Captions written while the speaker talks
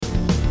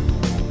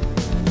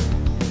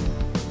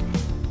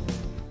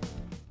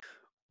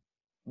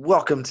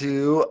Welcome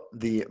to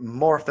the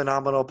More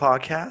Phenomenal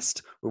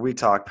podcast, where we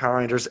talk Power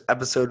Rangers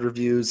episode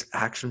reviews,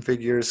 action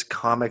figures,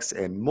 comics,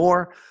 and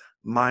more.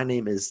 My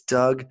name is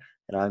Doug,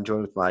 and I'm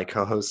joined with my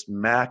co-host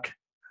Mac.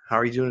 How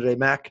are you doing today,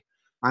 Mac?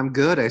 I'm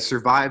good. I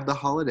survived the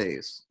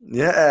holidays.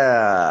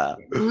 Yeah.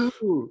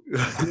 Woo.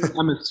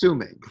 I'm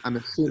assuming. I'm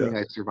Yeah. assuming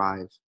I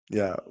survived.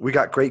 Yeah. We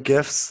got great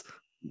gifts.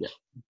 Yeah.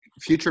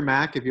 Future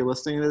Mac, if you're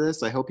listening to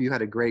this, I hope you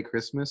had a great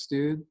Christmas,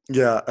 dude.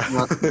 Yeah.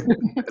 Well,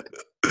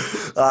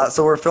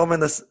 So we're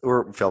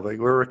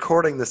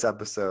recording this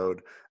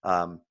episode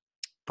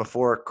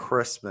before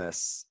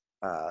Christmas.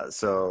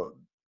 So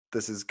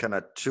this is kind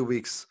of 2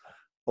 weeks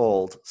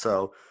old.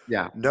 So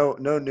yeah. no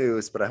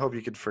news, but I hope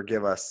you can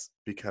forgive us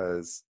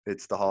because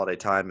it's the holiday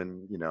time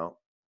and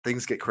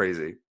things get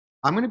crazy.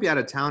 I'm going to be out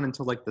of town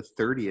until like the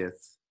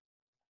 30th.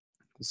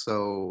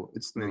 So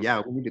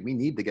Mm. we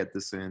need to get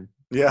this in.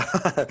 Yeah.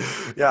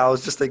 Yeah, I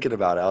was just thinking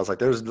about it. I was like,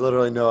 there's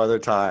literally no other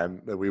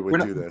time that we would We're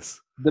not, do this.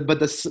 but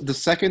the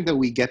second that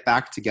we get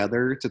back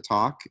together to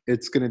talk,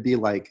 it's going to be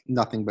like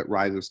nothing but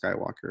Rise of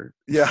Skywalker.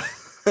 Yeah.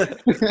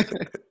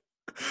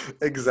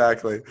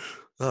 Exactly.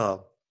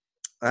 Oh.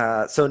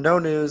 So no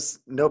news,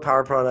 no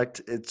power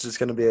product. It's just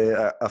going to be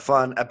a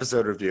fun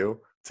episode review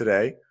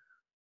today,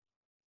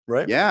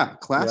 right? Yeah,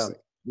 classic.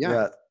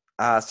 Yeah.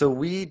 So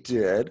we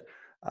did.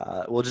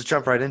 We'll just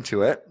jump right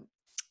into it.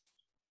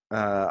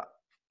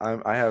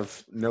 I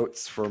have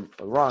notes from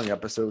a wrong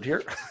episode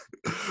here.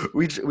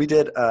 we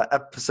did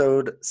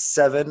episode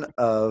 7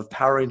 of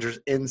Power Rangers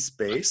in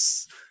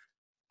Space,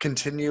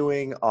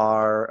 continuing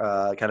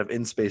our kind of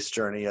in space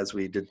journey as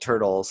we did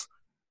Turtles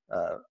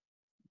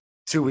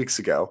 2 weeks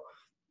ago.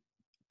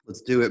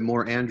 Let's do it.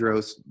 More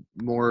Andros,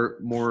 more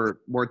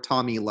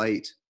Tommy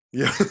light.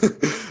 Yeah,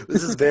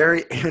 this is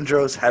very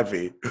Andros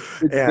heavy.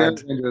 It's very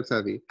Andros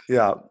heavy.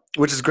 Yeah,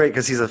 which is great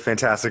because he's a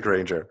fantastic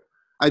ranger.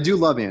 I do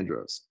love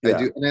Andros. Yeah. I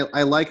do, and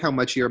I like how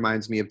much he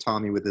reminds me of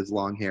Tommy with his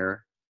long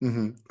hair.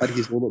 Mm-hmm.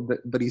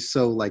 But he's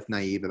so like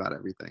naive about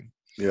everything.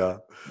 Yeah.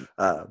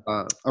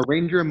 A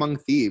Ranger Among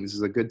Thieves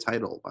is a good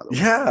title, by the way.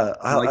 Yeah,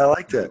 I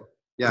liked it.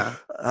 Yeah.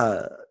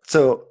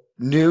 So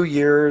New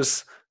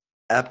Year's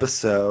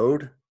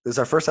episode. This is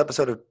our first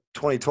episode of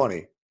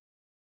 2020,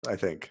 I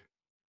think.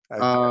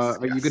 Are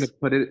you gonna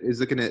put it? Is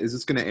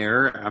this gonna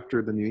air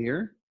after the New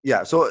Year?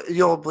 Yeah. So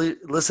you'll be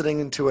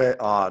listening to it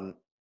on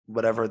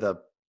whatever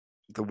the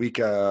week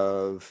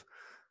of.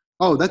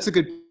 Oh, that's a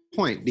good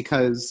point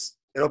because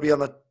it'll be on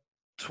the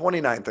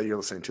 29th that you're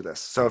listening to this.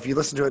 So if you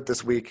listen to it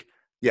this week,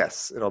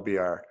 yes, it'll be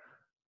a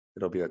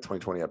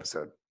 2020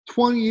 episode.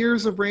 20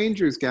 years of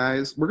Rangers,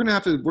 guys. We're gonna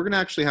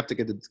actually have to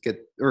get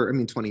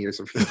 20 years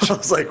of Rangers. I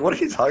was like, what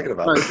are you talking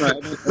about? Sorry.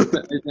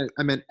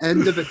 I meant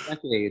end of a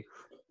decade.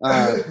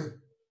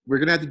 We're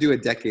gonna have to do a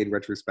decade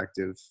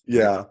retrospective.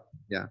 Yeah.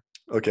 Yeah.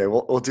 Okay,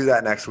 we'll do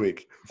that next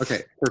week.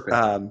 Okay,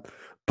 perfect.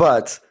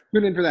 But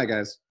tune in for that,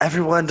 guys.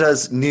 Everyone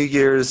does New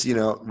Year's,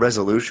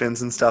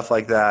 resolutions and stuff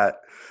like that.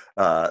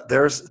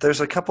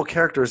 There's a couple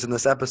characters in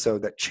this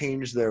episode that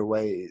change their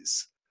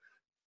ways.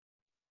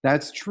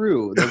 That's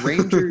true. The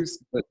Rangers,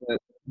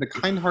 the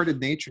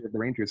kind-hearted nature of the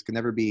Rangers can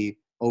never be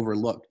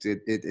overlooked.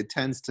 It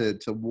tends to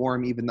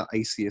warm even the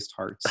iciest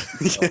hearts.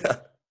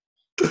 Yeah.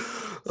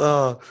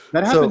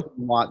 That happens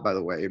a lot, by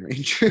the way, in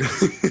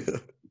Rangers.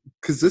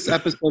 Because this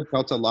episode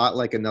felt a lot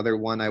like another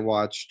one I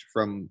watched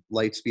from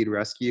Lightspeed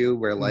Rescue,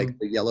 where the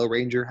Yellow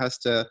Ranger has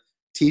to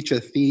teach a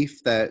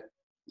thief that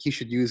he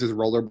should use his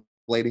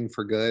rollerblading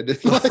for good.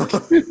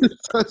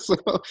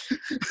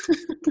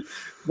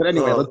 But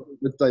anyway,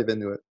 let's dive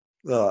into it.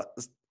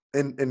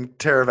 In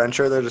Terra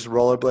Venture, they're just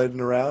rollerblading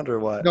around, or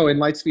what? No, in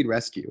Lightspeed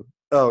Rescue.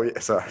 Oh yeah,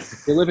 sorry.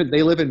 They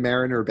live in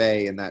Mariner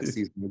Bay in that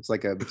season. It's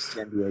like a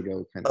San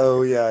Diego kind of.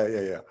 Oh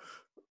yeah.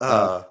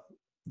 Okay.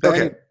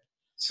 Anyway,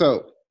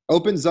 so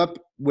opens up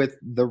with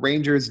the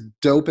Rangers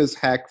dope as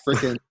heck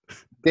freaking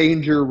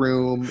danger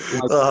room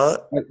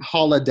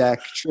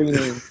holodeck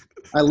training.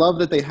 I love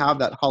that they have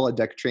that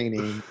holodeck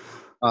training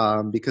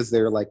because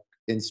they're like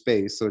in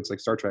space, so it's like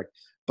Star Trek.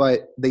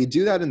 But they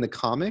do that in the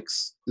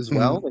comics as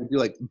well. They do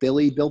like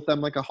Billy built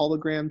them like a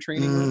hologram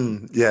training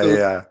room.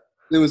 Yeah.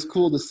 It was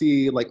cool to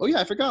see, like, oh yeah,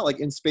 I forgot,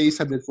 like in space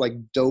had this like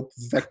dope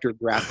vector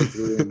graphic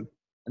room,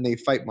 and they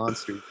fight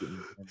monsters.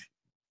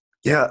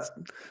 Yeah.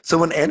 So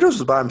when Andros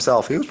was by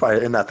himself, he was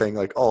probably in that thing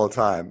like all the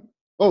time.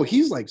 Oh,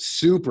 he's like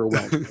super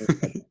well.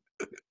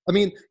 I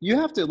mean, you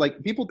have to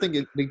people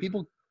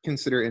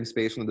consider In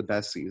Space one of the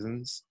best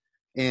seasons,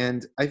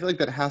 and I feel like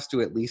that has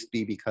to at least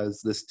be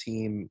because this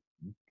team,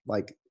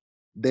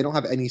 they don't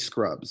have any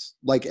scrubs.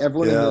 Like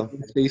everyone in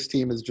the space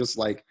team is just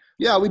like,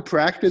 yeah, we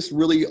practice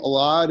really a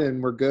lot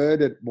and we're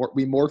good and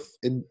we morph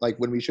in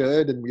when we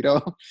should and we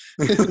don't.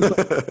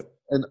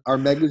 And our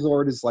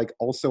Megazord is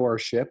also our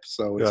ship,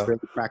 so it's really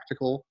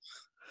practical.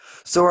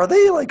 So are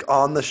they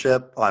on the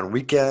ship on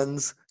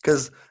weekends?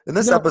 Because in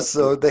this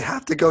episode they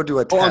have to go do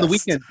a test. On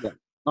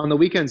the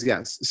weekends,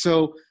 yes.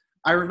 So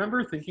I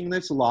remember thinking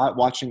this a lot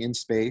watching In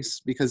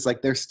Space because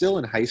like they're still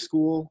in high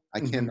school. I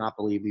Mhm. cannot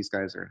believe these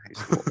guys are in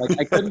high school. Like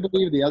I couldn't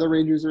believe the other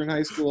Rangers are in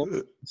high school.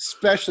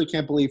 Especially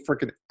can't believe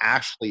freaking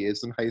Ashley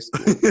is in high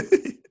school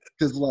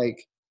because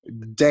like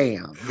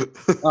damn.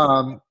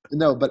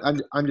 No, but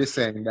I'm just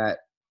saying that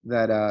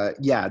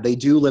yeah, they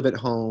do live at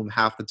home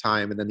half the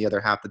time, and then the other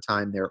half the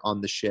time they're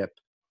on the ship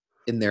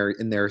in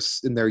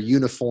their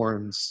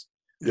uniforms.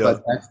 Yeah,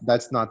 But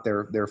that's not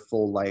their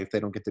full life.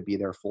 They don't get to be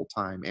there full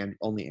time, and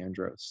only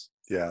Andros.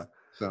 yeah.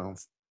 So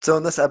So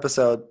in this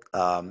episode,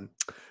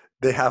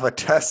 they have a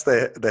test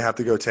they have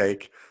to go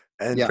take,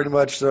 and yeah, pretty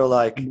much they're a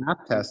like,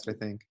 math test, I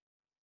think.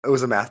 it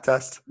was a math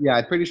test. Yeah,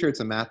 I'm pretty sure it's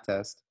a math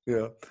test.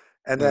 Yeah,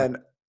 and Yeah. then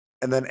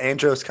and then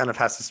Andros kind of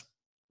has to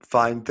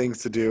find things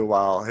to do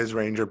while his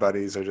ranger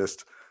buddies are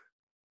just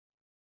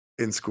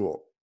in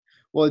school.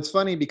 Well, it's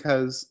funny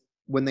because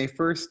when they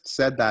first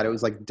said that, it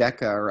was like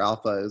Deca or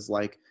Alpha is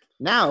like,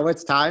 now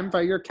it's time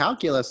for your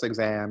calculus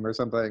exam or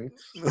something.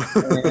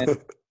 And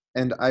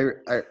and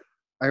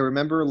I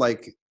remember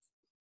like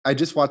I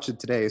just watched it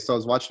today, so I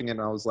was watching it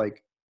and I was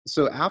like,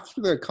 so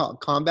after the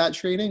combat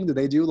training, do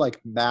they do like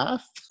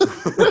math?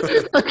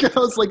 Like, I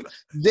was like,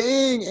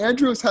 dang,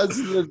 Andros has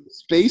the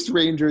Space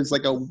Rangers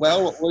like a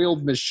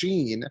well-oiled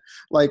machine.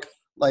 Like,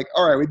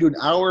 all right, we do an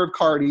hour of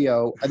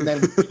cardio and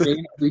then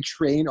we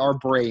train our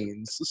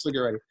brains. So get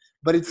ready.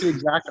 But it's the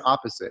exact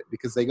opposite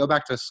because they go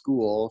back to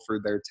school for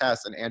their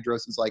tests, and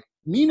Andros is like,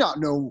 me not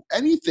know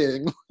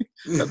anything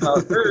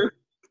about Earth,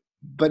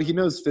 but he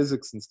knows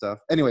physics and stuff.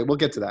 Anyway, we'll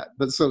get to that.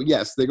 But so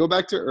yes, they go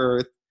back to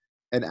Earth,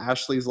 and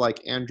Ashley's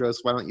like, Andros,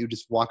 why don't you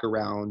just walk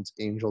around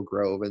Angel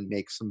Grove and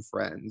make some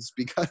friends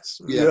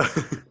because we have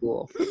Yeah.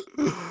 school.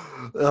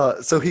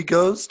 So he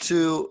goes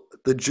to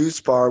the juice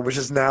bar, which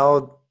is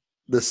now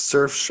the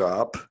surf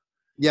shop.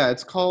 Yeah,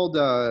 it's called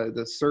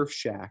the Surf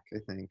Shack, I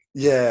think.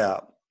 Yeah.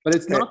 But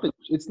it's Eh,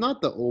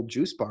 not the old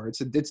juice bar.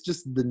 It's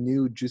just the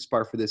new juice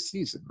bar for this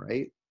season,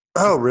 right?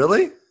 oh, 'Cause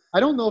really? I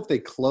don't know if they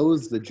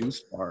closed the juice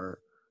bar.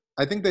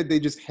 I think that they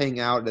just hang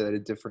out at a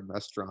different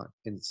restaurant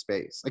in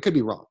space. I could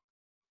be wrong,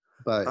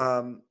 but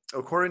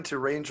According to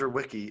Ranger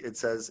Wiki, it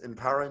says in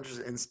Power Rangers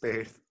in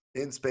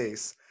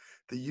space,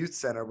 the youth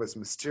center was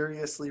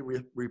mysteriously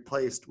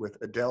replaced with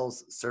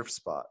Adele's surf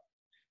spot.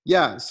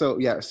 yeah, so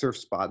yeah, surf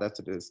spot, that's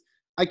what it is.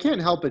 I can't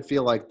help but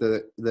feel like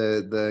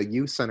the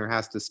youth center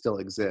has to still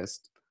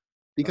exist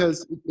Uh,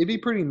 because it'd be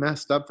pretty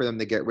messed up for them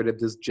to get rid of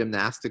this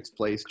gymnastics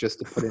place just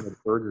to put in a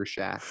burger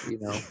shack.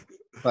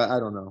 But I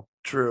don't know.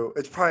 True.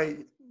 It's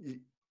probably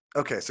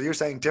okay. So you're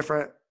saying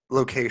different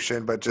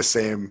location, but just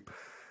same,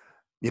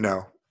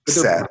 But they're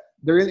set.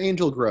 they're in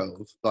Angel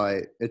Grove,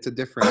 but it's a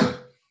different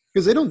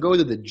because they don't go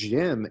to the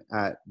gym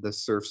at the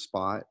surf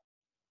spot.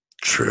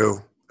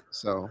 True.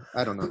 So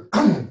I don't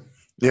know.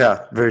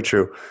 Yeah, very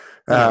true.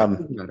 Anyway, it Um,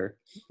 doesn't matter.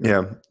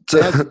 yeah. It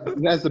So, has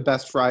it has the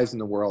best fries in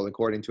the world,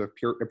 according to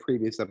a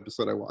previous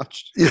episode I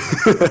watched.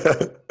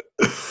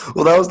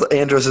 well, that was the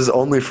Andros's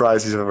only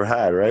fries he's ever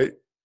had, right?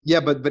 Yeah,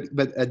 but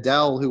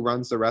Adele, who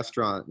runs the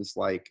restaurant, is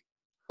like,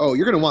 "Oh,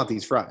 you're gonna want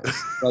these fries.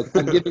 Like,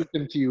 I'm giving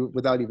them to you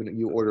without even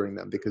you ordering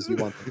them because you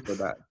want them so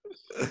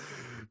bad."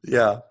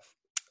 Yeah.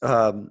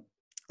 Um,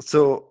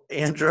 so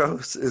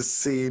Andros is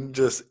seen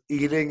just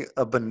eating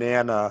a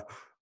banana,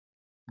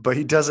 but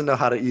he doesn't know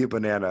how to eat a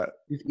banana.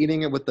 He's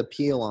eating it with the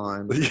peel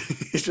on.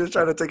 He's just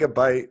trying to take a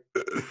bite.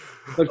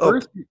 But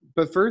Oh,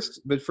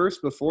 first,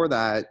 before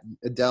that,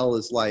 Adele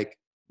is like,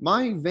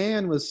 "My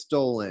van was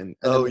stolen,"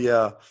 and then oh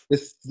yeah.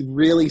 this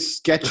really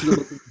sketchy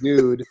looking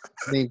dude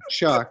named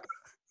Chuck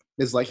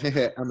is like, "Hey,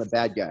 hey, I'm a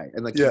bad guy,"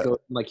 and like he Yeah. goes,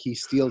 like he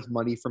steals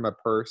money from a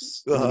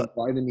purse, and then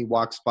Uh-huh. he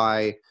walks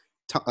by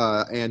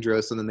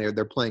Andros, and then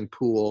they're playing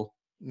pool,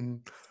 Mhm.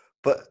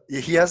 But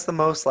he has the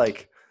most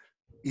like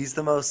he's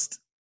the most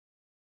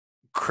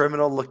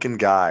criminal looking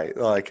guy.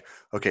 Like,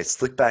 okay,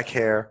 slick back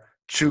hair,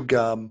 chew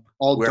gum,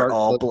 all wear dark.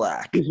 all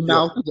black. His Yep.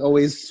 mouth is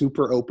always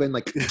super open,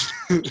 like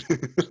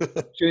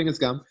chewing his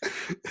gum.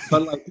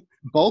 But like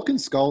Bulk and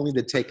Skull need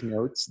to take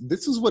notes.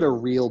 This is what a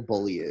real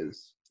bully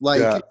is.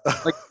 Yeah.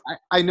 Like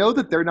I know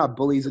that they're not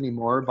bullies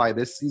anymore. By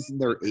this season,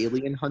 they're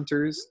alien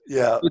hunters.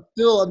 Yeah. But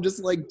still, I'm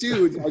just like,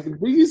 dude, like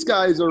these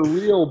guys are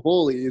real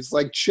bullies.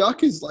 Like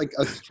Chuck is like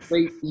a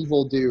straight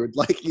evil dude.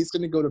 Like he's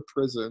gonna go to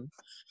prison.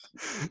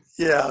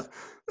 Yeah.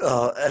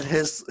 And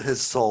his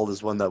soul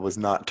is one that was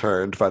not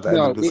turned by the end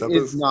No, of this it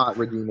is episode. not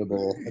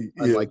redeemable, Yeah.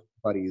 unlike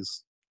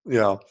buddies.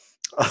 Yeah.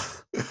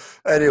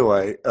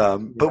 Anyway, but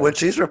Yeah. when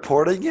she's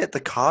reporting it, the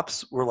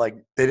cops were like,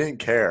 they didn't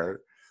care.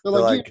 They're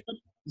They're like, yeah, like,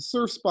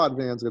 surf spot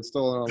vans get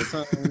stolen all the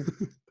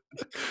time.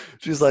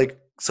 she's like,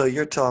 so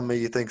you're telling me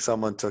you think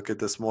someone took it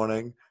this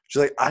morning?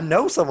 She's like, I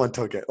know someone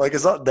took it. Like,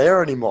 it's not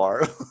there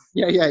anymore.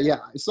 Yeah, yeah, yeah.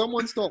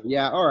 Someone stole.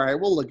 Yeah, all right,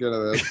 we'll look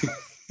into this.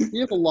 We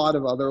have a lot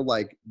of other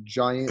like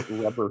giant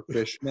rubber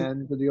fish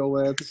men to deal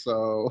with,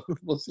 so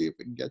we'll see if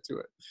we can get to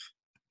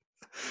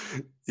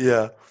it.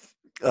 Yeah.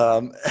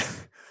 Um,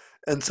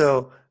 and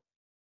so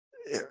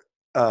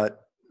uh,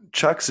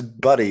 Chuck's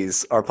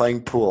buddies are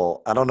playing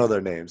pool. I don't know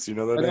their names. Do you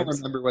know their I don't names?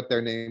 remember what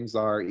their names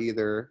are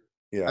either.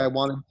 Yeah. I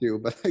wanted to,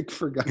 but I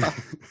forgot.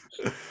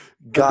 But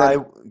guy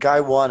then guy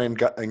won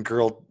and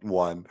girl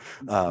won.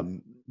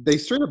 Um, they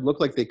sort of look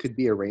like they could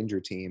be a Ranger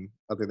team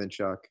other than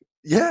Chuck.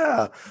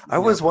 yeah, I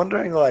You know, was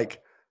wondering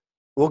like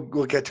we'll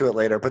get to it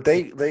later, but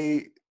they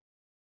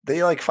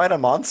like fight a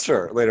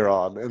monster later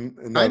on in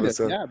the kind of,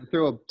 episode. yeah.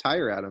 Throw a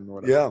tire at him or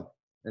whatever. Yeah.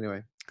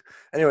 Anyway,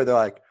 Anyway, they're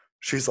like,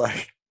 she's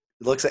like,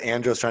 looks at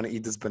Andros trying to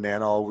eat this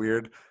banana all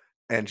weird,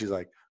 and she's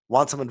like,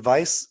 want some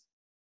advice?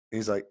 And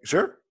he's like,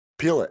 sure,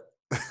 peel it.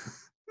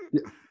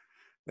 yeah,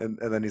 And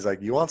then he's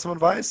like, you want some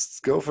advice? Let's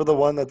go for the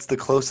one that's the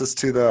closest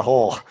to the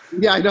hole.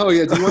 yeah, I know.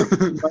 Yeah, do you want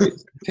some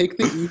advice? Take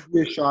the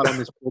easiest shot on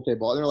this pool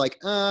table. And they're like,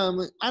 I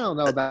don't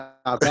know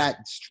about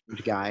that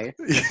strange guy.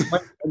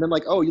 And then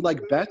like, oh, you like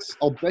bets?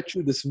 I'll bet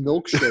you this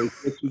milkshake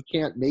that you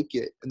can't make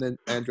it. And then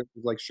Andrew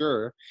was like,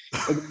 sure.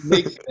 And then he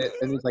makes it,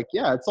 and he's like,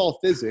 yeah, it's all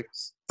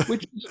physics,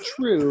 which is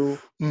true,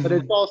 but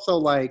it's Mhm. also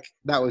like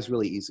that was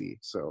really easy.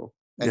 So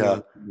Yeah,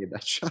 anyone made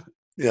that shot.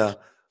 yeah.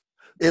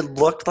 It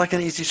looked like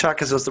an easy shot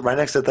because it was right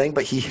next to the thing,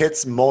 but he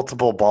hits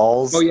multiple Oh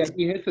balls. yeah,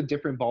 he hits a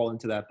different ball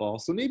into that ball.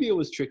 So maybe it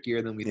was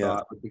trickier than we Yeah,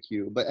 thought with the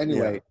cue. But yeah.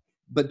 anyway,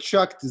 but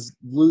Chuck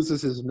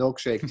loses his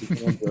milkshake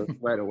to Andrew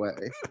right away.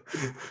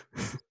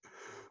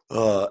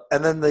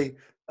 And then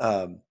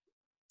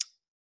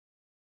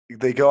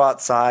they go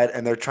outside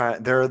and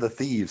they're the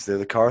thieves. They're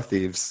the car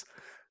thieves.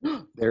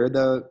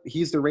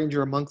 He's the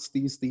ranger amongst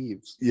these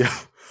thieves. Yeah.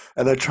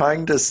 And they're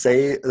trying to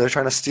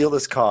steal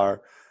this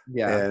car,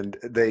 Yeah. and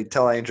they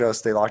tell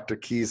Andros they locked their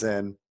keys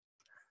in,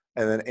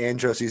 and then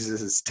Andros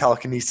uses his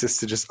telekinesis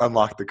to just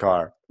unlock the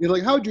car. He's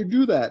like, how'd you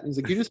do that? And he's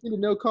like, you just need to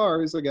know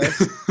cars, I guess.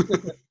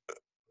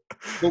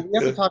 But we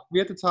have to Yeah. talk. We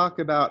have to talk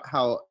about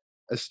how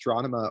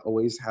Astronema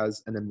always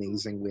has an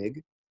amazing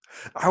wig.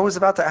 I was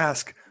about to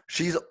ask.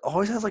 She's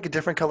always has like a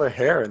different color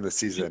hair in the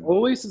She season.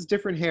 always has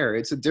different hair.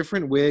 It's a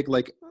different wig,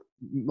 like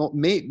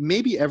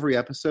maybe every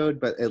episode,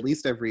 but at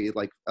least every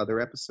like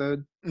other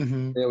episode.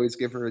 Hmm. They always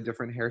give her a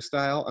different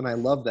hairstyle, and I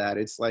love that.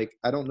 It's like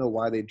I don't know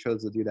why they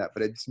chose to do that,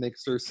 but it just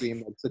makes her seem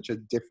like such a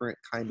different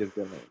kind of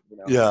villain. You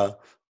know, Yeah.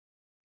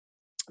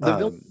 the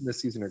villains Um, in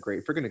this season are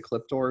great. Freaking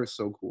Ecliptor is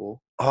so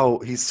cool. oh,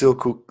 he's so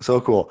cool.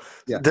 So cool.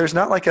 Yeah, There's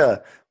not like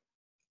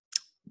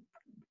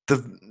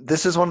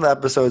this is one of the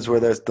episodes where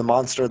there's the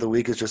monster of the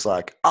week is just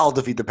like, I'll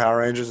defeat the Power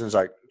Rangers. And it's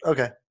like,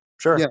 okay, yeah,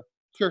 sure,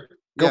 sure,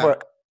 go yeah. for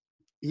it.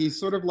 He's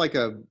sort of like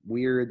a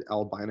weird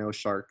albino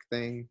shark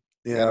thing.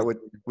 I Yeah, don't with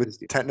know what his with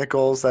deal.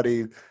 tentacles that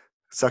he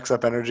sucks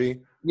up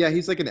energy. Yeah,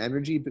 he's like an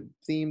energy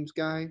themed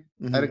guy.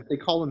 Hmm. They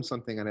call him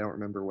something, and I don't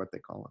remember what they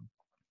call him.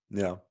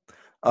 Yeah.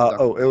 Doc-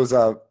 Oh, it was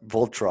a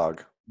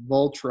Voltrog.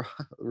 Voltron,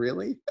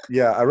 really?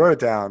 Yeah, I wrote it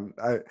down.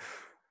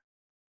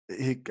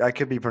 I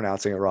could be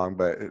pronouncing it wrong,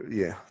 but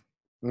yeah,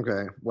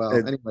 Okay. Well,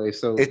 it anyway,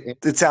 so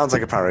it sounds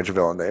like a Power Ranger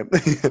villain name.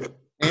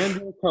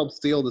 Andrew helped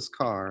steal this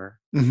car.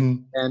 Hmm.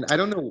 And I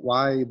don't know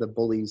why the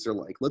bullies are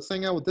like, let's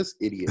hang out with this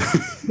idiot.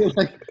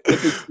 Like,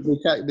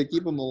 but they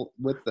keep him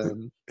with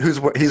them.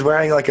 He's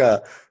wearing like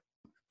a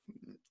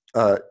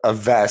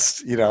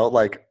vest,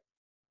 like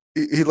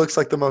he looks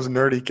like the most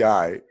nerdy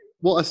guy.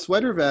 Well, a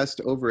sweater vest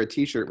over a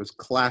t-shirt was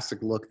classic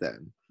look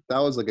then. That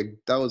was like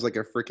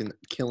a freaking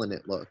killing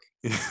it look.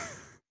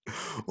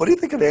 What do you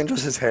think of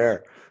Andros's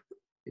hair?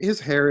 His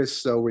hair is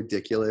so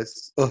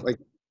ridiculous. Ugh. Like,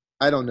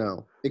 I don't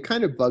know. It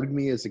kind of bugged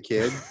me as a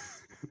kid.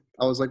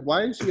 I was like,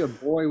 why is he a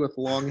boy with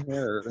long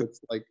hair?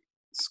 It's like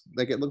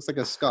it looks like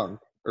a skunk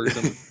or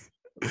something.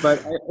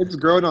 But it's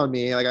grown on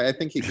me. Like I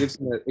think it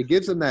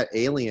gives him that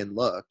alien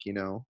look, you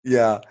know.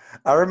 Yeah,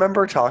 I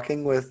remember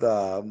talking with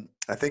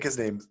I think his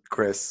name's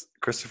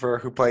Christopher,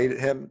 who played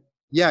him.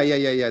 Yeah,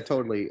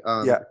 totally.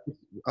 Yeah,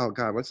 Oh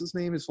God, what's his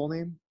name? His full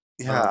name?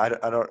 yeah, Um,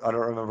 I don't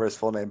remember his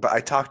full name, but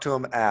I talked to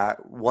him at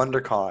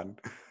WonderCon,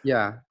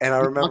 yeah. and I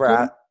You remember talked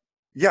to him?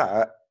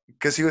 yeah,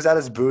 because he was at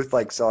his booth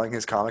like selling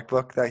his comic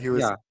book that he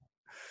was. Yeah.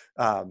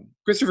 Um,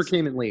 Christopher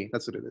Kamen Lee.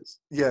 That's what it is.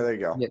 yeah, there you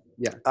go.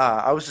 Yeah.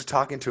 I was just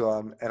talking to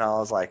him, and I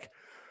was like,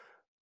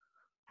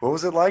 "What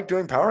was it like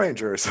doing Power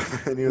Rangers?"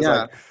 And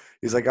Yeah.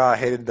 he's like, "Oh, I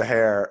hated the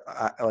hair.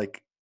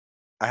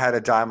 I had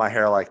to dye my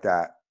hair like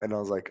that." And I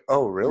was like,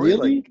 "Oh, really?" Like,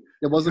 Really?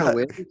 It wasn't a yeah,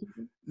 wig or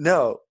something?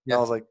 no. And I Yeah.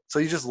 was like, "So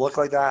you just look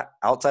like that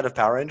outside of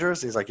Power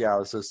Rangers?" He's like, "Yeah, I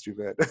was so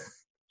stupid."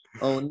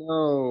 Oh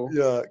no.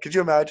 Yeah, could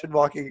you imagine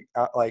walking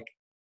out like?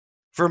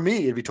 For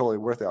me, it'd be totally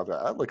worth it.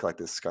 I'd look like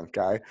this skunk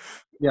guy,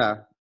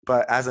 Yeah.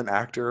 but as an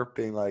actor,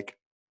 being like,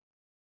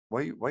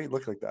 why you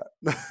look like that?"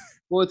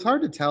 Well, it's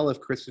hard to tell if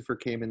Christopher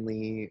Kamen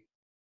Lee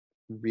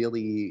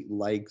really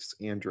likes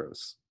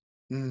Andros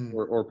Mm,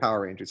 or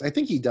Power Rangers. I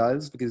think he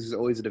does because he's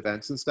always at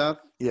events and stuff.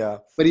 yeah.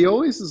 But he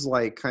always is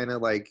like kind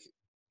of like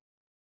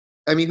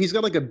I mean, he's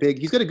got a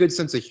good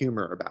sense of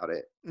humor about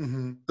it.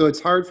 Hmm. So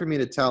it's hard for me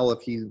to tell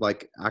if he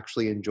like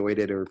actually enjoyed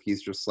it or if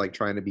he's just like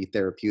trying to be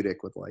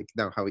therapeutic with like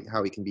no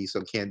how he can be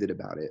so candid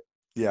about it.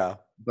 Yeah.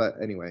 But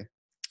anyway,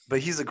 But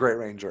he's a great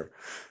ranger.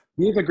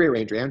 he's a great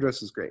ranger.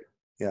 Andros is great.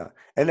 Yeah.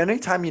 And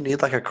anytime you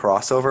need like a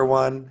crossover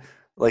one,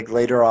 like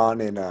later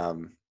on in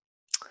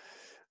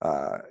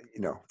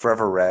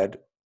Forever Red,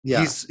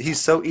 Yeah. he's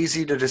so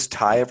easy to just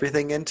tie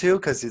everything into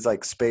because he's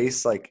like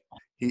space, like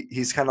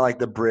he's kind of like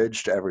the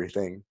bridge to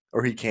everything,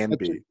 or he can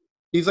That's be.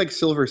 He's like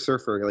Silver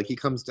Surfer. Like he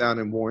comes down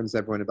and warns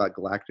everyone about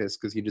Galactus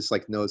because he just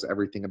like knows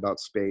everything about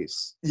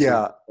space. So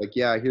Yeah, like,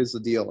 yeah, here's the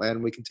deal,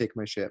 and we can take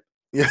my ship.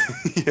 yeah,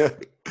 yeah.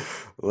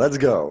 Let's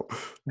go.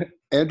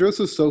 Andros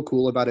was so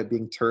cool about it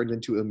being turned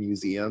into a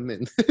museum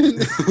in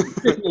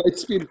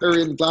Lightspeed or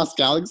in Glass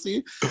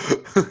Galaxy.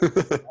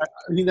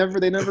 They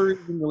never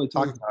even really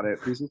talked about it.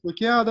 He's just like,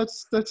 yeah,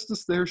 that's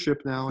just their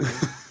ship now, I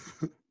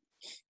guess.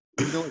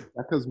 You know, like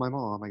Becca's my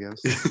mom, I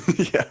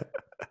guess. Yeah.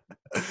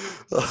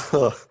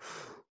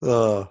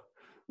 Uh,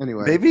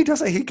 Anyway, maybe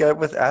doesn't he get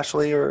with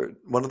Ashley or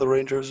one of the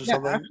Rangers or yeah,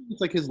 something? actually, it's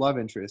like his love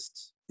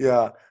interest.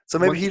 Yeah. So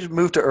maybe One, he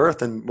moved to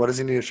Earth, and what does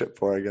he need a ship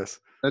for? I guess.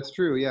 that's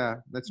true. Yeah,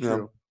 that's Yeah.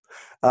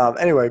 true.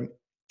 Anyway,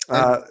 And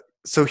uh,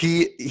 so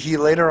he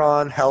later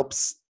on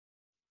helps.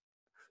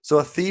 So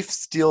a thief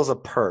steals a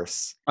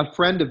purse. a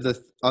friend of the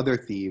other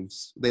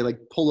thieves, they like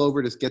pull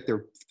over to get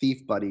their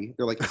thief buddy.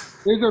 They're like,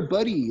 "There's our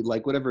buddy,"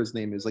 like whatever his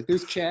name is. Like,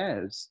 there's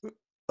Chaz, and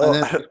Oh,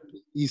 then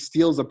he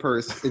steals a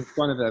purse in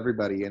front of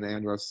everybody, and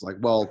Andros is like,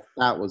 "Well,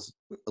 that was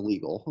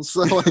illegal."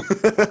 So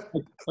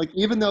like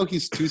even though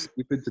he's too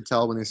stupid to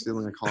tell when they're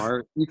stealing a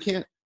car, you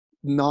can't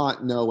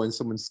not know when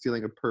someone's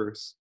stealing a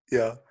purse.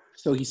 yeah,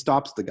 So he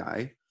stops the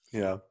guy,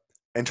 yeah,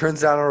 and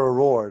turns down a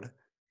reward.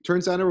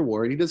 turns down a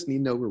reward. He doesn't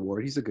need no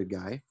reward. He's a good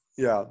guy.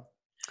 Yeah.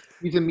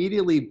 He's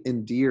immediately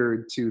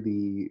endeared to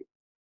the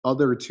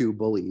other two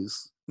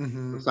bullies,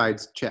 Hmm.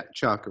 besides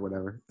Chuck or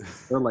whatever.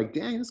 They're like,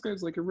 dang, this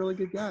guy's like a really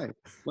good guy.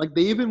 Like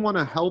they even want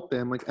to help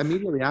him. Like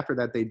immediately after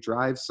that, they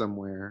drive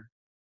somewhere,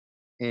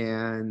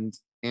 and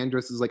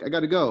Andros is like, I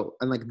gotta go,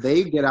 and like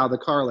they get out of the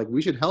car, like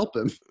we should help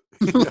him.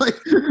 Yeah. Like,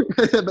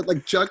 but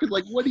like Chuck is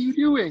like, what are you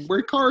doing?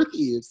 We're car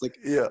thieves. Like,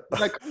 Yeah. what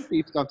that car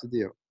thief stuff to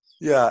do?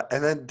 Yeah.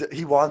 And then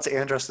he wants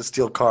Andros to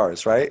steal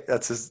cars, right?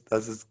 That's his.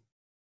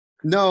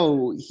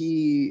 No,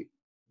 he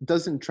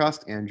doesn't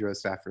trust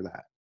Andros after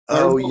that. Or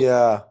Oh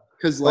yeah.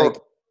 because like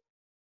Oh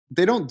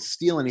they don't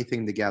steal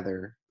anything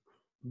together.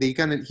 They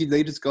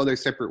just go their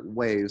separate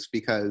ways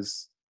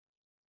because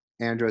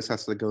Andros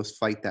has to go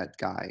fight that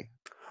guy.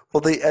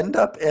 well, they end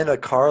up in a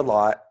car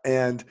lot,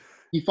 and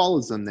He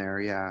follows them there.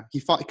 Yeah,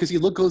 because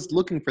goes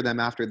looking for them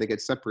after they get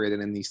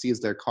separated, and he sees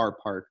their car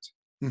parked,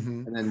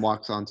 mhm, and then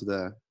walks onto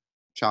the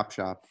chop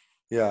shop.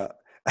 yeah,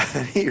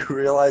 and he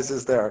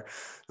realizes they're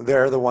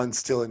the ones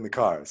stealing the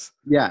cars.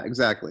 Yeah,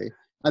 exactly.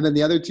 And then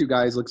the other two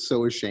guys look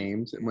so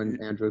ashamed when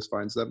Andros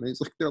finds them, and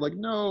they're like,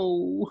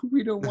 "No,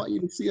 we don't want you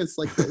to see us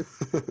like this."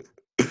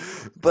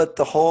 But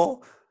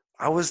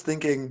I was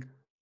thinking,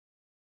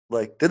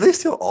 like, did they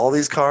steal all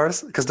these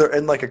cars? Because they're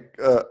in like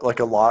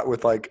a lot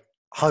with like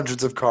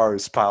hundreds of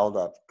cars piled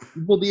up.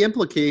 Well, the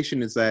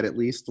implication is that at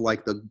least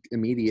like the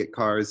immediate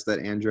cars that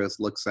Andros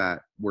looks at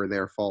were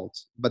their fault,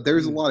 but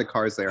there's a Mm. lot of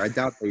cars there. I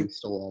doubt they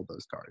stole all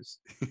those cars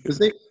because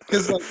like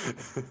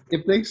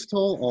if they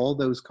stole all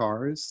those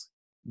cars,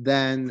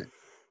 then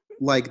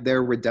like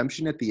their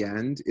redemption at the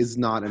end is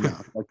not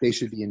enough. Like they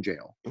should be in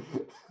jail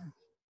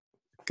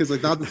because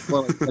like not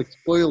the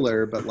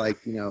spoiler, but like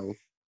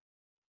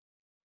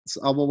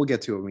well, we'll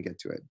get to it when we get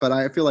to it. But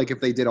I feel like if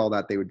they did all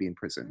that, they would be in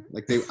prison.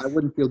 Like I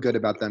wouldn't feel good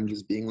about them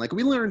just being like,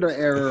 we learned our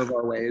error of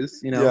our ways.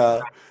 Yeah,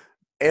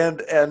 and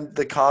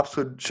the cops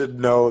should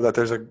know that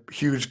there's a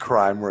huge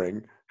crime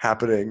ring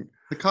happening.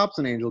 The cops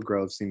in Angel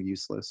Grove seem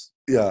useless.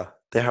 Yeah,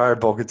 they hired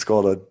Bulk and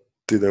Skull to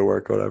do their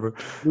work or whatever.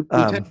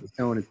 Lieutenant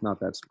Stone is not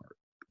that smart.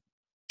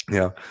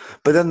 Yeah,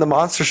 but then the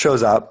monster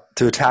shows up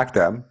to attack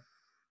them.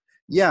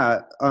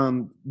 Yeah,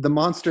 the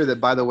monster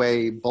that, by the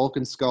way, Bulk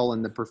and Skull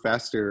and the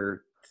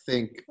Professor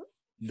think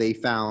they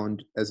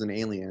found as an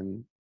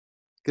alien,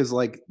 because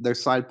like their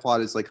side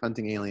plot is like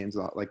hunting aliens,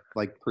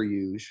 like per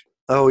usual.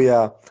 Oh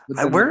yeah, But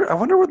I then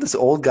wonder where this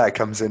old guy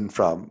comes in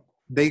from.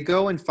 they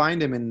go and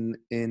find him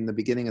in the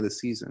beginning of the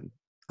season.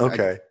 I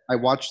Okay. I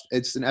watched.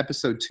 It's in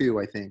episode 2,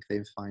 I think they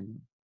find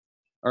him,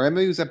 or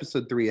maybe it was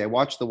episode 3. I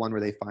watched the one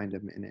where they find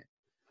him in it.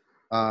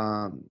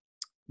 Um,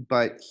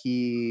 but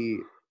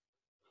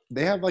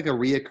they have like a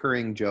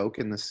reoccurring joke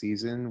in the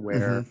season Hmm.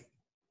 where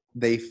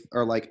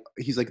are like,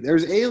 he's like,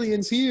 there's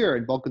aliens here,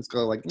 and Vulcans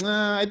go like,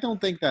 nah, I don't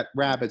think that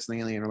rabbit's an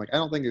alien, or like, I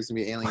don't think there's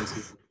gonna be aliens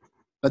here.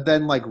 But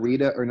then like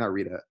Rita, or not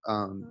Rita,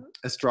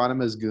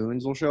 Astronoma's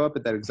goons will show up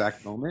at that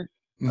exact moment,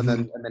 and Hmm.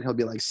 then he'll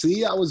be like,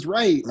 see, I was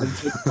right, and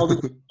so it's all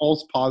this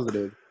false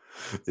positive.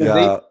 So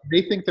Yeah,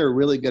 they think they're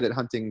really good at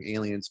hunting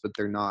aliens, but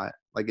they're not.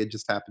 Like it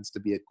just happens to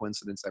be a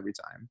coincidence every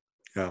time.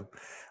 yeah.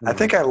 I Anyway.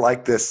 think I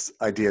like this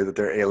idea that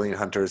they're alien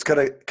hunters. Kind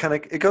of,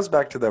 it goes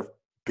back to the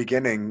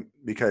beginning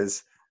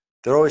because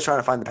they're always trying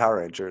to find the Power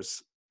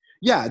Rangers.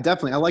 Yeah,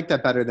 definitely. I like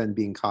that better than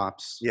being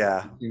cops.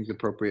 Yeah. It seems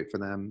appropriate for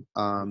them.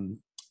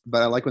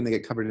 But I like when they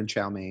get covered in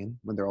chow mein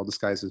when they're all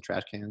disguised as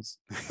trash cans.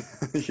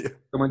 Yeah.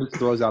 Someone just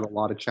throws out a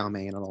lot of chow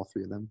mein on all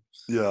three of them.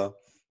 Yeah.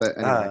 But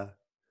anyway, Uh,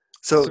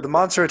 so so the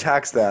monster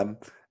attacks them,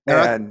 they're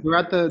at and they're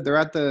at the they're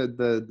at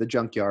the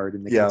junkyard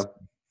in the yeah, casino,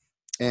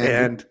 and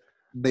and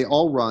they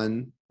all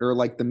run. or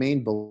like the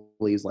main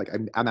bully is like,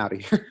 I'm out of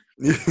here.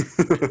 He's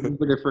like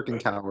a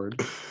freaking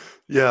coward.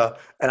 Yeah,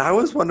 and I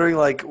was wondering,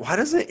 like, why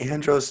doesn't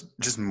Andros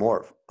just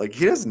morph? Like,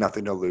 he has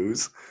nothing to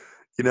lose,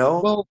 you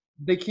know? Well,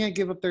 they can't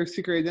give up their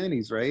secret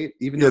identities, right?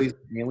 Even though Yeah, he's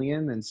an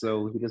alien, and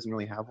so he doesn't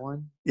really have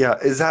one. yeah.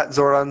 Is that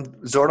Zordon?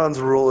 Zordon's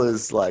rule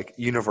is like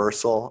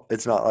universal.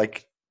 It's not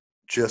like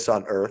just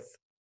on Earth.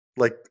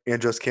 Like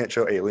Andros can't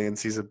show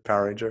aliens. He's a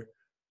Power Ranger.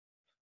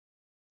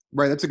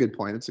 Right, that's a good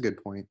point. That's a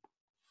good point.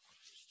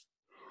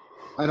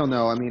 I don't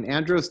know. I mean,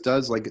 Andros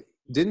does like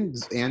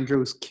didn't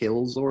Andros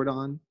kill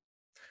Zordon?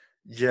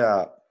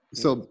 Yeah.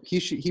 So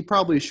he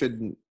probably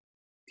shouldn't.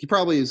 He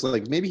probably is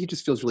like maybe he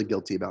just feels really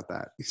guilty about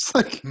that. He's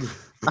like,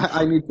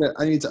 I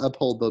need to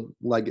uphold the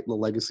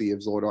legacy of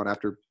Zordon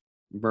after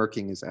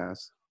murking his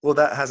ass. Well,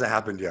 that hasn't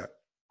happened yet.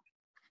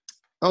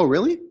 Oh,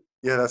 really?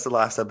 Yeah, that's the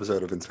last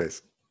episode of In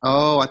Space.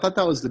 Oh, I thought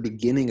that was the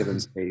beginning of In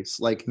Space.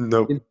 Like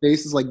Nope. In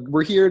Space is like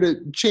we're here to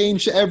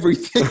change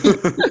everything.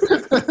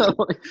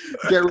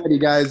 Get ready,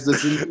 guys.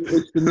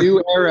 It's the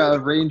new era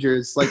of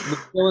Rangers. Like the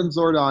Kill and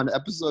Zordon,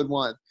 episode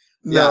 1.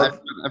 Yeah,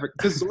 No,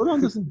 because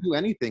Zordon doesn't do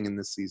anything in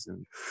this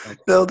season. Like,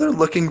 no, they're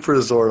looking for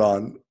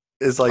Zordon.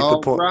 Is like the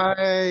oh point.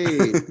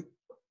 right.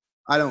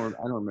 I don't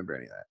remember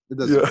any of that. It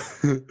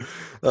doesn't.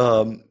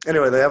 Yeah.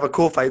 Anyway, they have a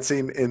cool fight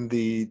scene in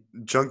the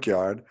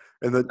junkyard,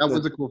 and That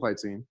was a cool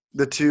fight scene.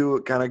 the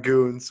two kind of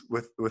goons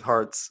with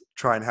hearts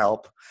try and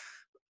help,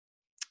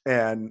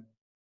 and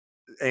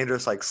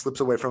Andros like slips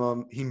away from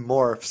him. He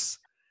morphs,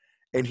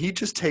 and he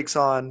just takes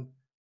on.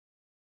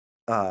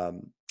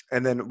 And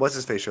then what's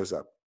his face shows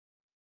up?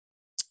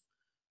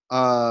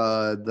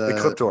 The The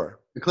Cliptor.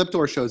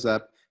 Ecliptor shows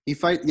up. He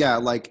fight, yeah,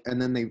 like,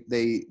 and then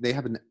they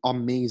have an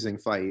amazing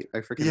fight. I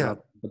freaking Yeah, love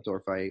the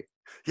Ecliptor fight.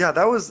 yeah,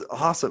 that was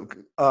awesome.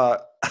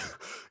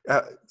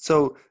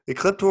 So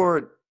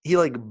Ecliptor, he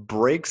like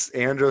breaks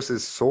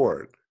Andros's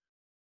sword.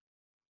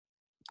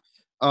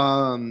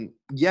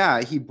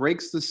 Yeah, he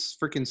breaks this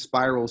freaking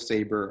spiral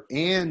saber,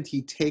 and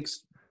he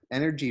takes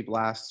energy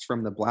blasts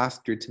from the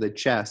blaster to the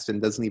chest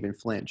and doesn't even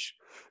flinch.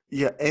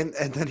 Yeah, and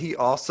then he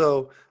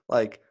also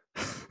like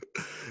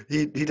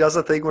he does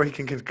a thing where he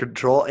can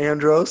control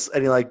Andros,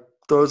 and he like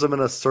throws him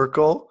in a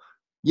circle.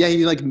 Yeah,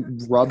 he like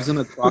rubs him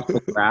across the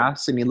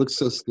grass, and he looks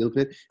so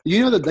stupid.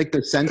 You know that like the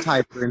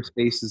Sentai for In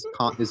Space is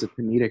a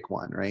comedic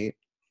one, right?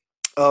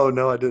 Oh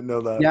no, I didn't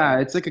know that. Yeah,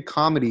 it's like a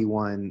comedy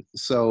one.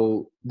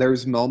 So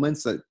there's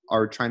moments that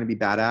are trying to be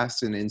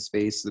badass and in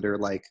space that are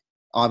like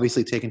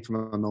obviously taken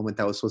from a moment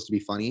that was supposed to be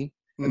funny.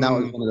 And that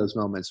was Mhm. one of those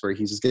moments where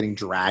he's just getting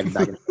dragged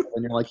back and forth,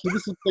 and you're like, he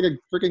just looks like a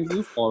freaking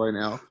goofball right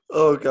now.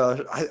 Oh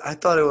gosh, I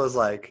thought it was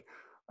like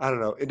I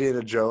don't know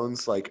Indiana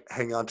Jones like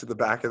hang on to the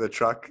back of the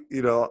truck,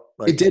 It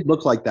like did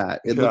look like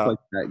that. It looked yeah, like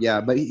that, yeah.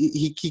 But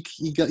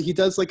he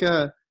does like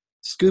a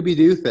Scooby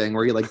Doo thing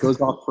where he like goes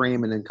off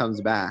frame and then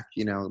comes back,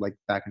 like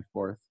back and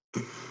forth.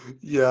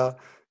 yeah,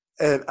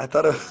 and I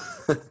thought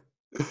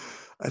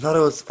I thought it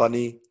was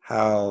funny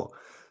how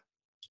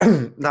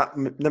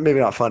maybe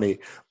not funny,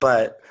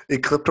 but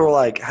Ecliptor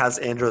like has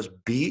Andros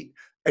beat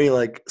and he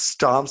like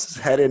stomps his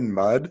head in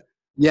mud.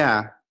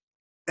 Yeah.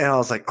 And I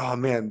was like, oh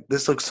man,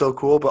 this looks so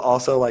cool, but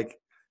also like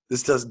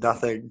this does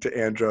nothing to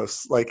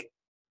Andros. Like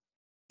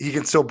he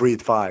can still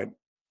breathe fine.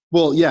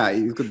 Well, yeah,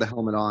 you put the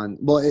helmet on.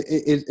 Well,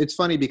 it's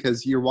funny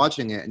because you're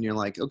watching it and you're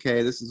like,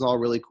 okay, this is all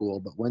really cool,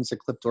 but when's the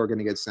Cliptor going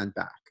to get sent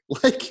back?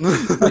 Like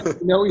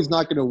he's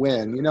not going to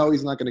win.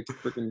 He's not going to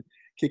freaking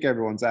kick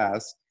everyone's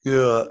ass.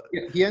 Yeah.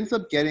 He ends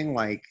up getting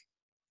like,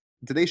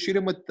 did they shoot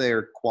him with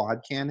their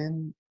quad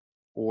cannon,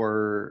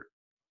 or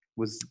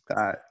was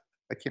that?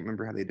 I can't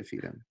remember how they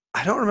defeat him.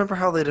 I don't remember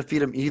how they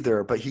defeat him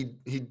either, but he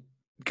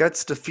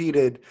gets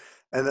defeated,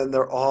 and then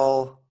they're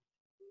all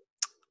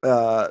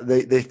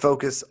they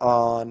focus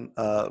on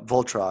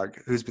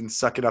Voltrog, who's been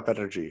sucking up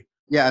energy.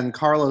 Yeah, and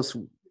Carlos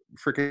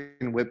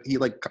freaking whip. He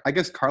like, I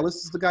guess Carlos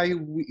is the guy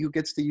who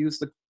gets to use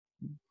the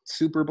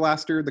super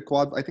blaster, the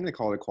quad. I think they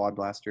call it a quad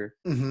blaster.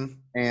 Mm-hmm.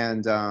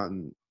 And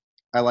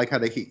I like how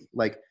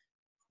like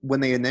when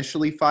they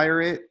initially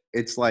fire it,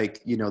 it's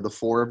like the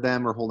four of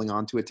them are holding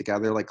onto it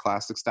together like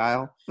classic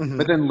style. Mm-hmm.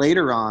 But then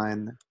later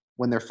on,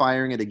 when they're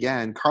firing it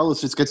again,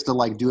 Carlos just gets to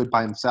like do it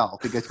by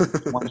himself. He gets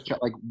one shot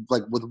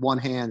like with one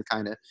hand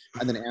kind of,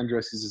 and then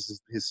Andros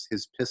uses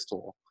his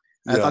pistol.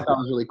 And I Yeah. thought that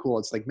was really cool.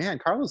 It's like, man,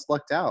 Carlos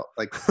lucked out.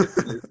 Like gets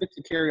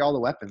to carry all the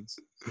weapons.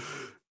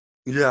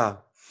 Yeah.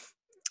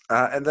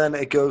 And then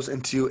it goes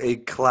into a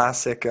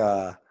classic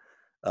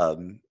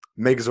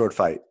Megazord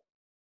fight.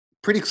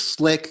 Pretty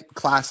slick,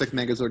 classic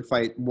Megazord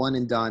fight. One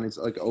and done. It's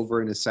like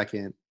over in a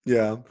second.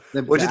 Yeah.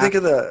 What'd you think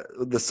of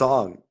the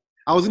song?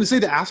 I was going to say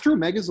the Astro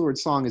Megazord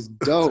song is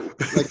dope.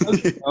 Like,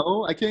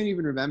 I can't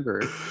even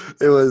remember.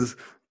 It was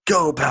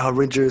go Power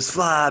Rangers,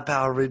 fly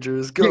Power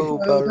Rangers, go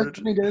Power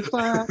Rangers. Rangers,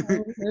 fly,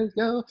 let's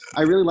go.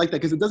 I really like that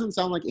because it doesn't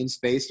sound like In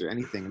Space or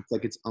anything. It's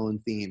like its own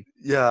theme.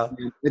 Yeah.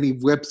 And then he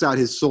whips out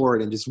his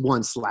sword and just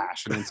one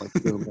slash, and it's like,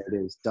 boom, there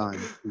it is, done.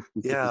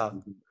 Yeah.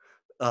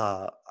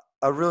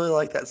 I really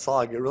like that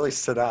song. It really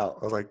stood out.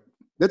 I was like,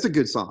 That's a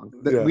good song.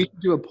 yeah. We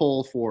should do a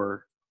poll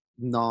for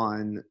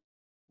non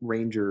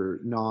Ranger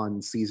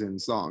non-season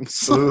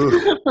songs.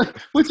 Ooh,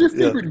 What's your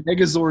yeah. favorite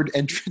Megazord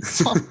entrance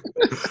song?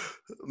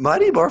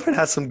 Mighty Morphin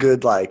has some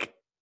good like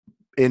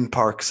in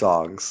park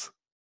songs.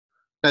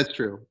 That's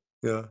true.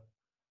 Yeah.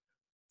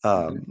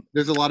 Um,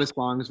 There's a lot of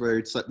songs where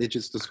it's like they're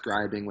just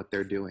describing what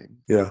they're doing.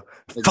 yeah.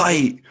 Like,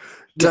 Fight.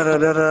 Da yeah, da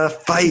da da.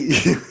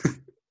 Fight.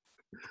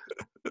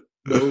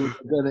 no,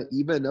 we're gonna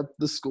even up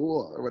the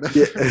score or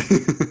Yeah.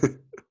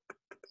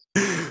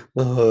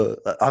 whatever.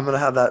 I'm gonna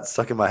have that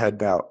stuck in my head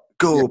now. Yeah,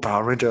 Go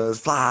Power Rangers,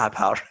 fly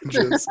Power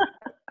Rangers.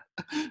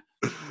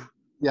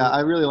 yeah, I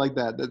really like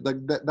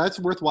that. That's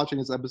worth watching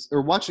this episode,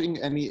 or watching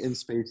any in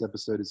space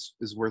episode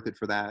is worth it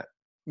for that.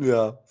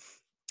 Yeah.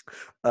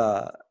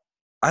 Uh,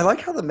 I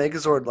like how the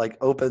Megazord like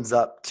opens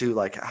up to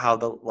like how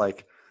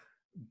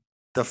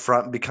the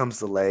front becomes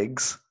the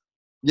legs.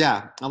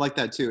 Yeah, I like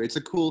that too. It's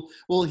a cool.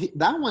 Well,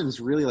 that one's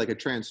really like a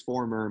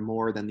transformer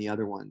more than the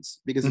other ones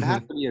because it has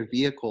Mm-hmm. to be a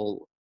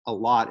vehicle a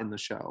lot in the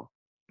show.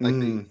 So it's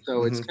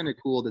Mm-hmm. kind of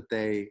cool that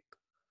they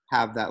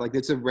have that. Like,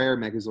 it's a rare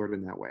Megazord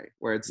in that way,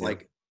 where it's Yeah.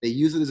 like they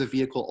use it as a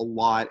vehicle a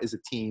lot as a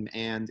team,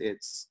 and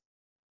it's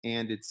a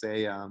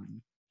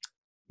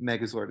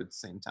Megazord at the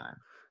same time.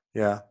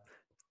 Yeah.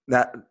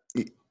 That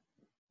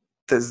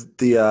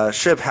the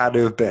ship had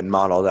to have been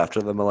modeled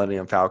after the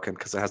Millennium Falcon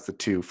because it has the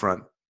two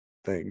front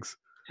things.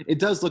 It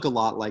does look a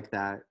lot like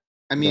that.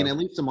 I mean, Yeah. at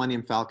least the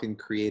Millennium Falcon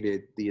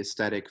created the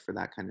aesthetic for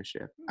that kind of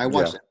ship. I Yeah.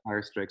 watched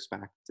Empire Strikes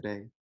Back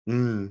today.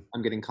 Mm,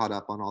 I'm getting caught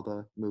up on all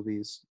the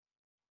movies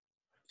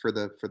for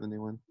the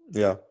new one.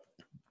 yeah.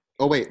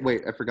 Oh wait,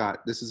 I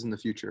forgot. This is in the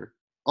future.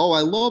 Oh,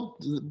 I love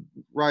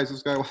Rise of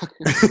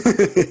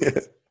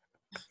Skywalker.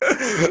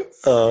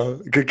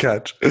 Good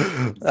catch.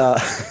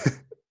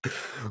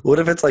 What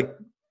if it's like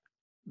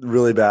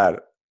really bad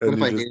What and if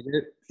you I just hated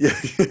it?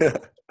 yeah yeah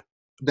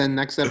Then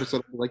next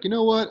episode, I'll be like, you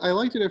know what? I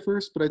liked it at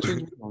first, but I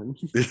changed my mind.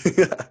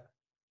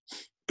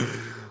 yeah.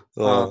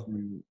 Oh.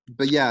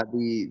 But yeah,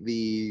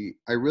 the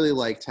I really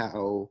liked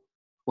how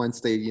once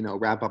they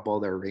wrap up all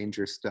their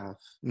Ranger stuff,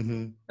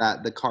 Hmm.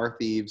 that the car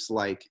thieves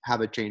like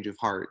have a change of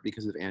heart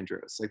because of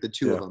Andros. Like the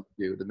two of Yeah. them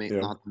do. The main, Yeah.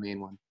 not the main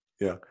one.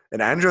 Yeah.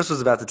 And Andros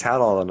was about to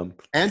tattle on him.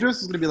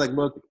 Andros is gonna be like,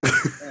 look,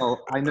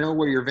 well, I know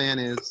where your van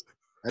is,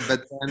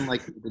 but then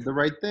like you did the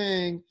right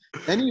thing.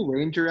 Any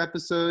Ranger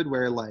episode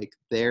where like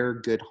their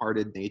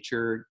good-hearted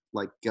nature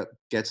like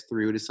gets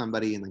through to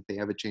somebody and like they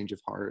have a change of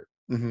heart.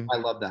 Hmm. I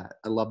love that.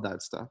 I love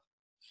that stuff.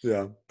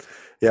 Yeah.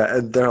 Yeah.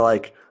 And they're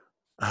like,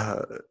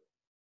 uh,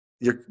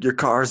 your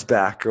car's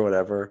back or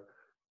whatever.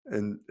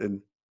 And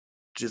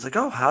she's like,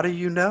 oh, how do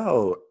you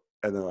know?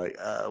 And they're like,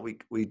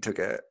 we took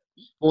it.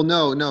 Well,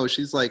 no,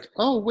 she's like,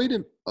 oh, wait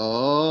a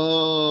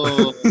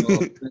oh,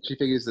 and she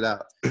figures it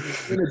out.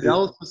 Then Yeah.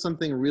 Adele says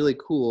something really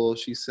cool.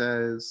 She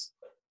says,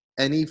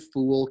 any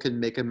fool can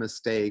make a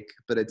mistake,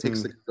 but it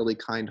takes like Mm. a really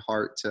kind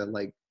heart to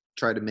like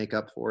try to make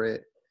up for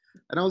it.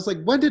 And I was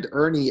like, when did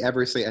Ernie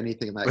ever say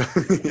anything like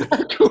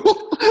that cool?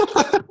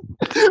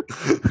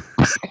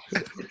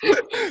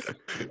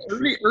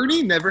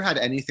 Ernie never had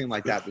anything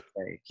like that to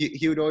say.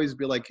 He would always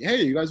be like,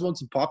 hey, you guys want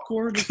some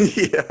popcorn?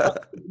 Yeah.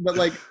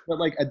 But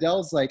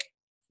Adele's like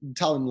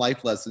telling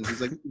life lessons.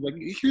 He's like,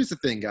 here's the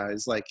thing,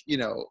 guys. Like,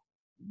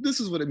 this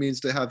is what it means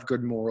to have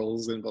good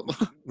morals and blah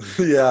blah.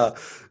 Yeah.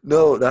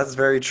 No, that's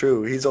very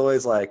true. He's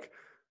always like,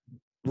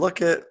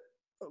 look at,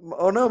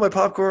 oh no, my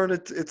popcorn,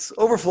 it's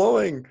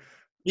overflowing.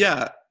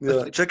 Yeah,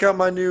 Yeah. Check out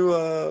my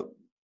new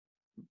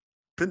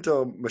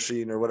Pinto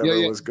machine or yeah, whatever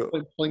it yeah. was. Go.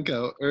 Like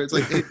Plinko, or it's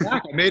like, hey,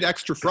 Zach, I made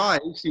extra fries.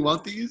 You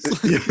want these?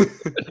 Yeah.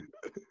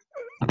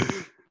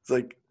 It's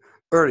like,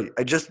 Ernie,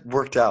 I just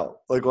worked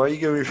out. Like, why are you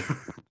giving me?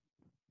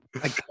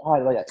 Like,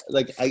 God,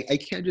 I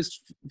can't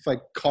just like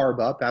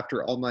carb up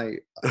after all my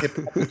hip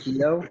hop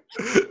keto.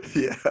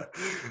 Yeah.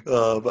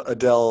 But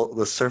Adele,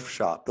 the surf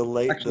shop,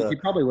 Actually, he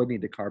probably would need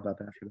to carb up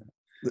after that.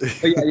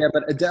 But the yeah,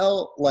 but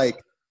Adele,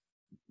 like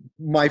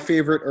my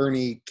favorite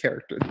Ernie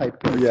character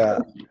type. Character. yeah.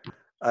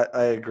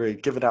 I agree.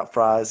 Giving out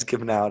fries,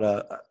 giving out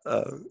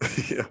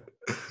yeah,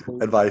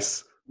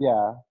 advice.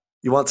 Yeah,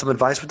 You want some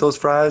advice with those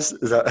fries?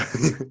 Is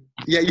that?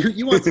 yeah.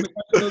 You want some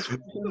of those?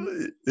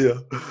 Yeah.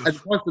 And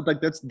plus,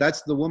 like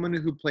that's the woman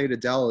who played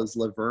Adele is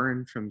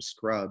Laverne from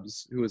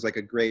Scrubs, who was like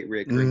a great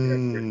recurring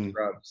character in Mm,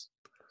 Scrubs.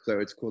 So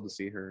it's cool to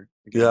see her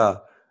again. yeah.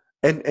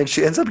 And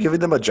she ends up giving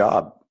them a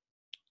job.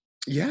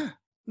 Yeah.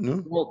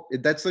 Mm. Well,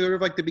 that's sort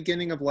of like the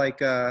beginning of like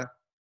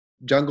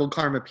Jungle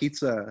Karma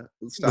Pizza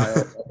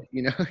style,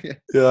 you know?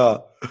 Yeah.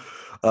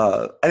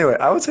 Anyway,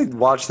 I would say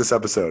watch this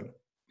episode.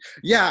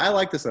 Yeah, I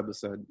like this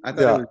episode.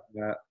 Yeah.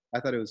 I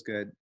thought it was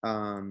good.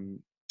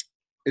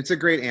 It's a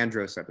great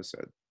Andros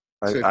episode.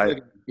 So I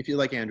if you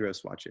like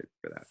Andros, watch it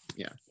for that.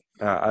 Yeah.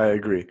 I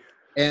agree.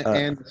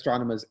 And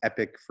Astronoma's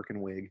epic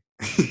freaking wig.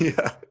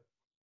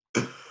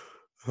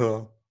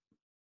 Yeah.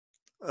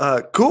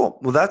 Uh, cool.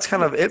 Well, that's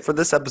kind of it for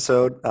this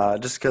episode.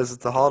 Just because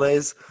it's the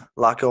holidays,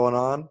 a lot going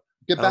on.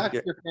 Get I hope back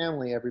to your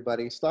family,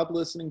 everybody. Stop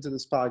listening to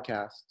this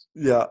podcast.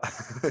 yeah.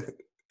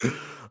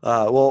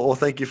 Well,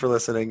 thank you for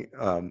listening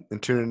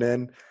and tuning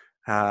in.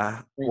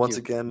 Thank Once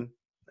you. again,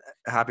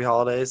 happy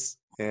holidays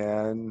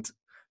and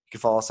You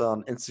can follow us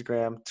on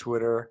Instagram,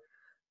 Twitter,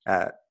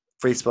 at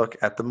Facebook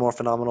at the More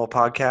Phenomenal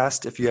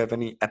Podcast. If you have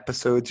any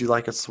episodes you'd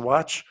like us to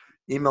watch,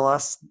 email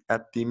us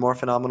at the More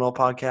Phenomenal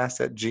Podcast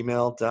at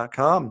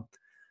gmail.com.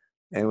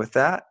 And with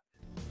that,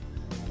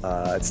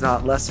 it's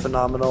not less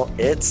phenomenal,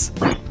 it's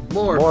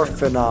more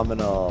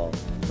phenomenal.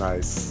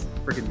 Nice.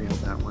 Freaking nailed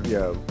that one.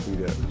 Yeah, we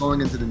did.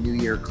 Going into the new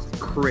year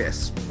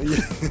crisp.